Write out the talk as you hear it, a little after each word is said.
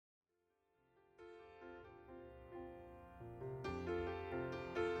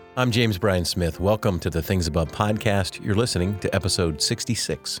I'm James Bryan Smith. Welcome to the Things Above podcast. You're listening to episode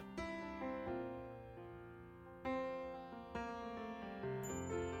 66.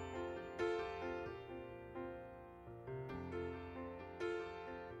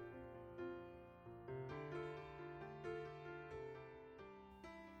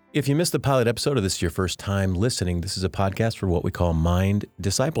 If you missed the pilot episode or this is your first time listening, this is a podcast for what we call mind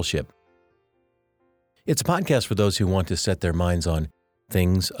discipleship. It's a podcast for those who want to set their minds on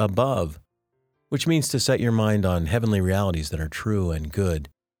things above, which means to set your mind on heavenly realities that are true and good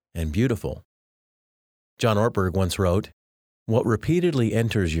and beautiful. John Ortberg once wrote, "What repeatedly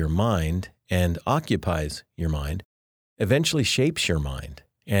enters your mind and occupies your mind eventually shapes your mind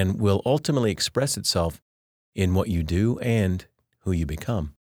and will ultimately express itself in what you do and who you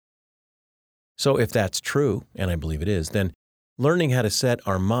become." So if that's true, and I believe it is, then learning how to set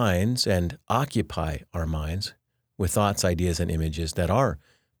our minds and occupy our minds with thoughts, ideas, and images that are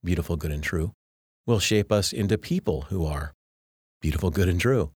beautiful, good, and true will shape us into people who are beautiful, good, and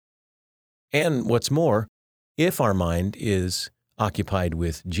true. And what's more, if our mind is occupied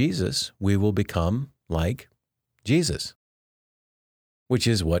with Jesus, we will become like Jesus, which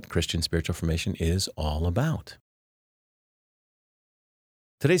is what Christian spiritual formation is all about.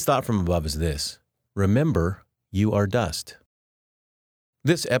 Today's thought from above is this: remember, you are dust.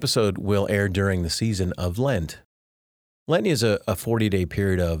 This episode will air during the season of Lent. Lent is a 40-day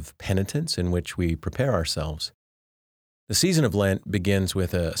period of penitence in which we prepare ourselves. The season of Lent begins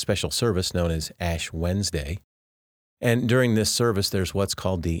with a special service known as Ash Wednesday. And during this service, there's what's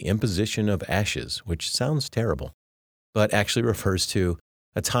called the imposition of ashes, which sounds terrible, but actually refers to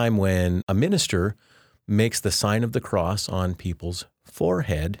a time when a minister makes the sign of the cross on people's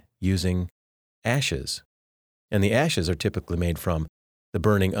forehead using ashes. And the ashes are typically made from the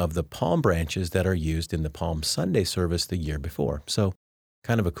burning of the palm branches that are used in the Palm Sunday service the year before. So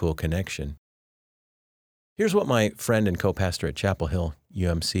kind of a cool connection. Here's what my friend and co-pastor at Chapel Hill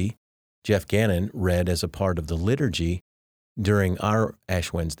UMC, Jeff Gannon, read as a part of the liturgy during our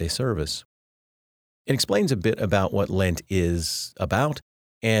Ash Wednesday service. It explains a bit about what Lent is about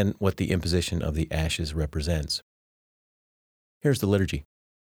and what the imposition of the ashes represents. Here's the liturgy.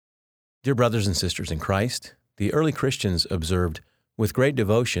 Dear brothers and sisters in Christ, the early Christians observed with great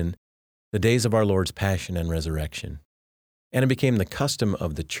devotion the days of our Lord's passion and resurrection. And it became the custom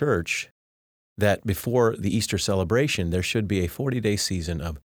of the church that before the Easter celebration, there should be a 40-day season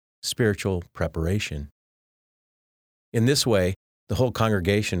of spiritual preparation. In this way, the whole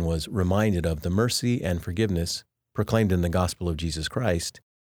congregation was reminded of the mercy and forgiveness proclaimed in the gospel of Jesus Christ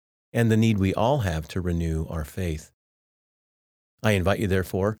and the need we all have to renew our faith. I invite you,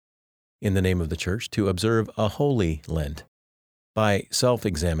 therefore, in the name of the church, to observe a holy Lent by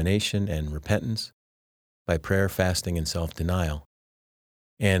self-examination and repentance, by prayer, fasting, and self-denial,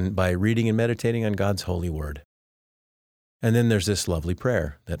 and by reading and meditating on God's holy word. And then there's this lovely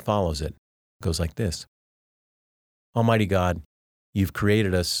prayer that follows it. It goes like this: Almighty God, you've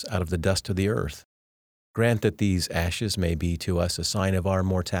created us out of the dust of the earth. Grant that these ashes may be to us a sign of our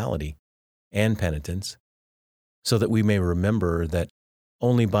mortality and penitence, so that we may remember that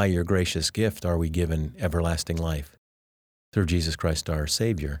only by your gracious gift are we given everlasting life. Through Jesus Christ our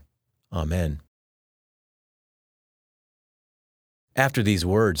Savior. Amen. After these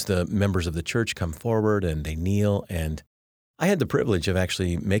words, the members of the church come forward and they kneel, and I had the privilege of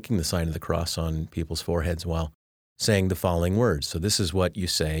actually making the sign of the cross on people's foreheads while saying the following words. So this is what you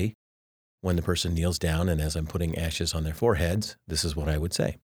say when the person kneels down, and as I'm putting ashes on their foreheads, this is what I would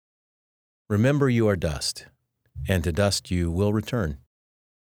say. Remember, you are dust, and to dust you will return.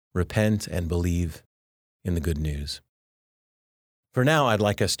 Repent and believe in the good news. For now, I'd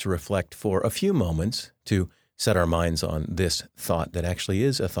like us to reflect for a few moments to set our minds on this thought that actually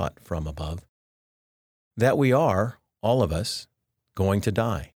is a thought from above, that we are, all of us, going to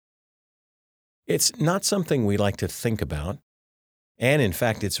die. It's not something we like to think about, and in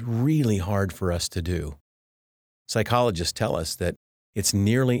fact, it's really hard for us to do. Psychologists tell us that it's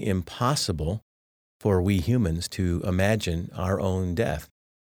nearly impossible for we humans to imagine our own death.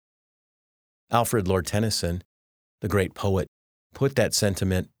 Alfred Lord Tennyson, the great poet, put that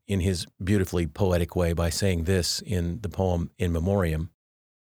sentiment in his beautifully poetic way by saying this in the poem In Memoriam: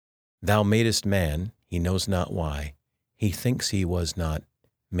 Thou madest man, he knows not why, he thinks he was not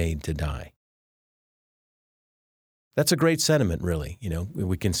made to die. That's a great sentiment, really.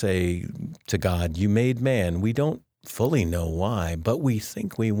 We can say to God, you made man. We don't fully know why, but we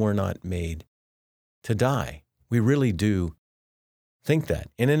think we were not made to die. We really do think that.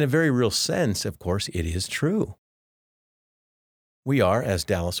 And in a very real sense, of course, it is true. We are, as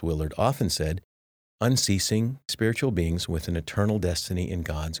Dallas Willard often said, unceasing spiritual beings with an eternal destiny in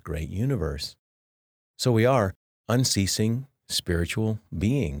God's great universe. So we are unceasing spiritual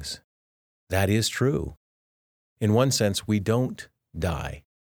beings. That is true. In one sense, we don't die.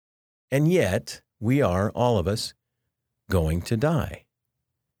 And yet, we are, all of us, going to die.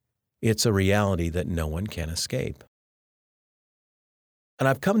 It's a reality that no one can escape. And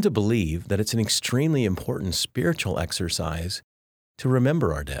I've come to believe that it's an extremely important spiritual exercise to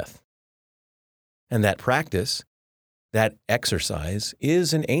remember our death. And that practice, that exercise,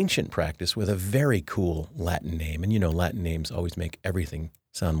 is an ancient practice with a very cool Latin name. And you know, Latin names always make everything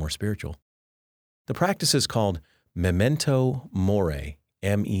sound more spiritual. The practice is called memento mori,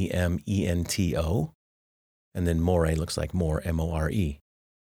 memento, and then more looks like more, more.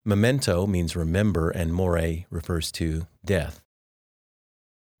 Memento means remember, and more refers to death.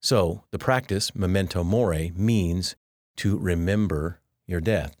 So the practice, memento mori, means to remember your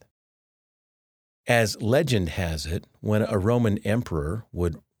death. As legend has it, when a Roman emperor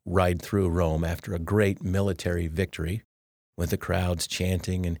would ride through Rome after a great military victory, with the crowds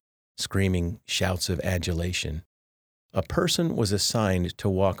chanting and screaming shouts of adulation, a person was assigned to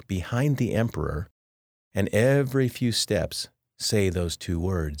walk behind the emperor and every few steps say those two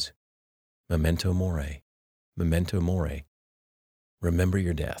words, memento mori, memento mori. Remember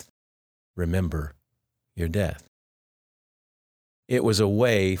your death. Remember your death. It was a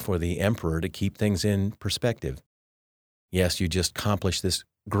way for the emperor to keep things in perspective. Yes, you just accomplished this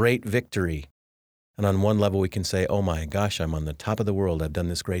great victory. And on one level, we can say, oh my gosh, I'm on the top of the world. I've done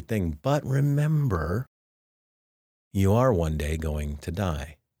this great thing. But remember, you are one day going to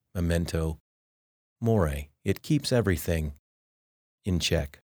die. Memento mori. It keeps everything in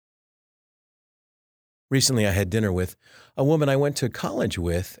check. Recently, I had dinner with a woman I went to college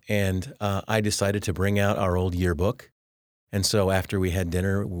with, and I decided to bring out our old yearbook. And so after we had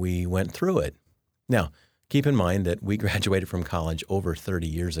dinner, we went through it. Now, keep in mind that we graduated from college over 30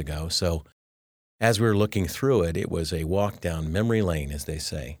 years ago. So as we were looking through it, it was a walk down memory lane, as they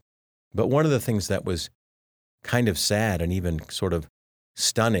say. But one of the things that was kind of sad and even sort of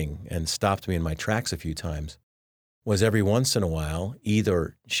stunning and stopped me in my tracks a few times was every once in a while,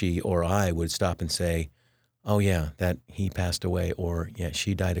 either she or I would stop and say, oh yeah, that he passed away, or yeah,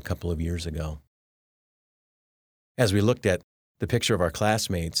 she died a couple of years ago. As we looked at the picture of our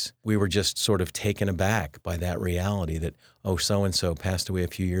classmates, we were just sort of taken aback by that reality that, oh, so-and-so passed away a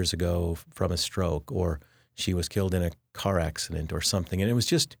few years ago from a stroke, or she was killed in a car accident or something. And it was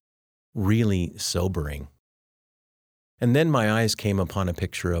just really sobering. And then my eyes came upon a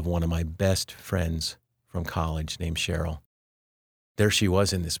picture of one of my best friends from college named Cheryl. There she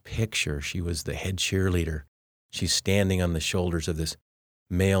was in this picture. She was the head cheerleader. She's standing on the shoulders of this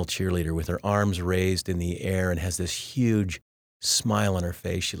male cheerleader with her arms raised in the air and has this huge smile on her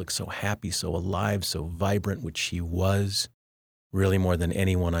face. She looks so happy, so alive, so vibrant, which she was, really more than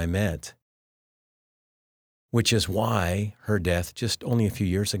anyone I met. Which is why her death just only a few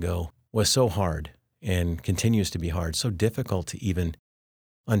years ago was so hard and continues to be hard, so difficult to even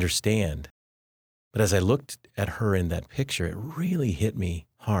understand. But as I looked at her in that picture, it really hit me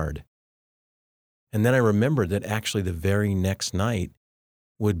hard. And then I remembered that actually the very next night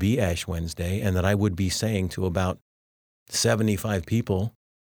would be Ash Wednesday, and that I would be saying to about 75 people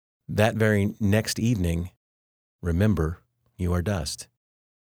that very next evening, remember, you are dust,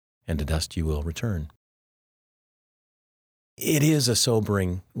 and to dust you will return. It is a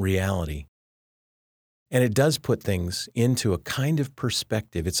sobering reality. And it does put things into a kind of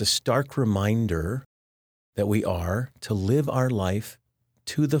perspective. It's a stark reminder that we are to live our life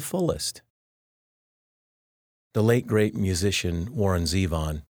to the fullest. The late, great musician Warren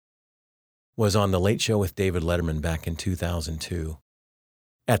Zevon was on The Late Show with David Letterman back in 2002.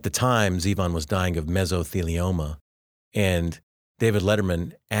 At the time, Zevon was dying of mesothelioma, and David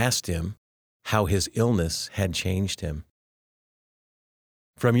Letterman asked him how his illness had changed him.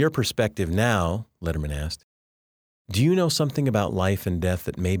 From your perspective now, Letterman asked, do you know something about life and death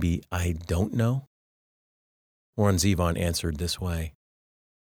that maybe I don't know? Warren Zevon answered this way,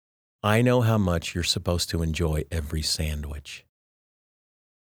 I know how much you're supposed to enjoy every sandwich.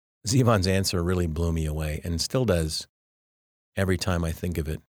 Zevon's answer really blew me away and still does every time I think of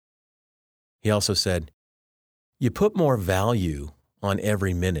it. He also said, you put more value on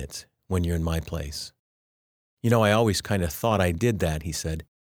every minute when you're in my place. You know, I always kind of thought I did that, he said.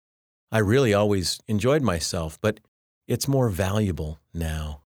 I really always enjoyed myself, but it's more valuable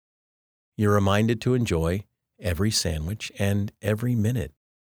now. You're reminded to enjoy every sandwich and every minute.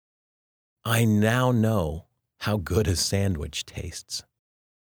 I now know how good a sandwich tastes.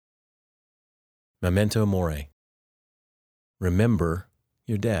 Memento mori. Remember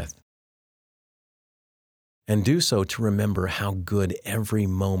your death. And do so to remember how good every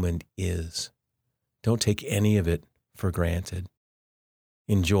moment is. Don't take any of it for granted.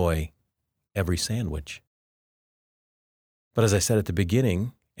 Enjoy every sandwich. But as I said at the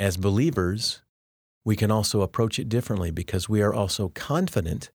beginning, as believers, we can also approach it differently because we are also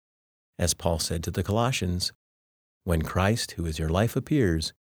confident, as Paul said to the Colossians, when Christ, who is your life,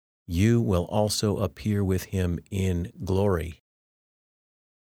 appears, you will also appear with him in glory.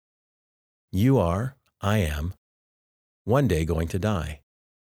 You are, I am, one day going to die.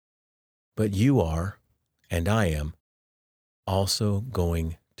 But you are, and I am, also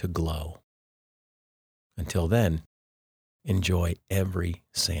going to glow. Until then, enjoy every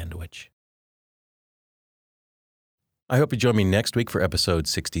sandwich. I hope you join me next week for episode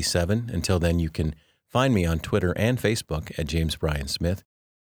 67. Until then, you can find me on Twitter and Facebook at James Bryan Smith,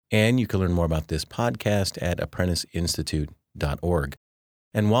 and you can learn more about this podcast at apprenticeinstitute.org.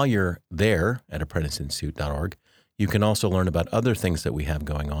 And while you're there at apprenticeinstitute.org, you can also learn about other things that we have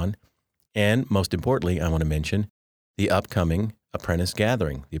going on. And most importantly, I want to mention the upcoming Apprentice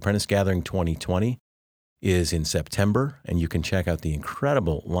Gathering. The Apprentice Gathering 2020 is in September, and you can check out the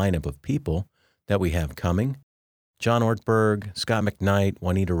incredible lineup of people that we have coming. John Ortberg, Scott McKnight,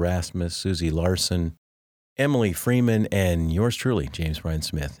 Juanita Rasmus, Susie Larson, Emily Freeman, and yours truly, James Bryan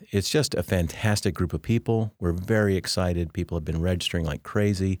Smith. It's just a fantastic group of people. We're very excited. People have been registering like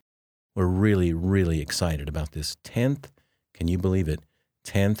crazy. We're really, really excited about this 10th, can you believe it,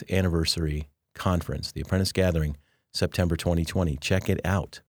 10th anniversary conference, the Apprentice Gathering, September 2020. Check it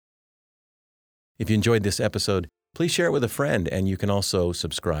out. If you enjoyed this episode, please share it with a friend, and you can also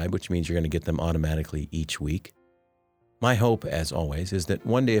subscribe, which means you're going to get them automatically each week. My hope, as always, is that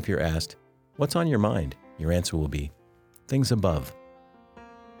one day if you're asked, what's on your mind? Your answer will be things above.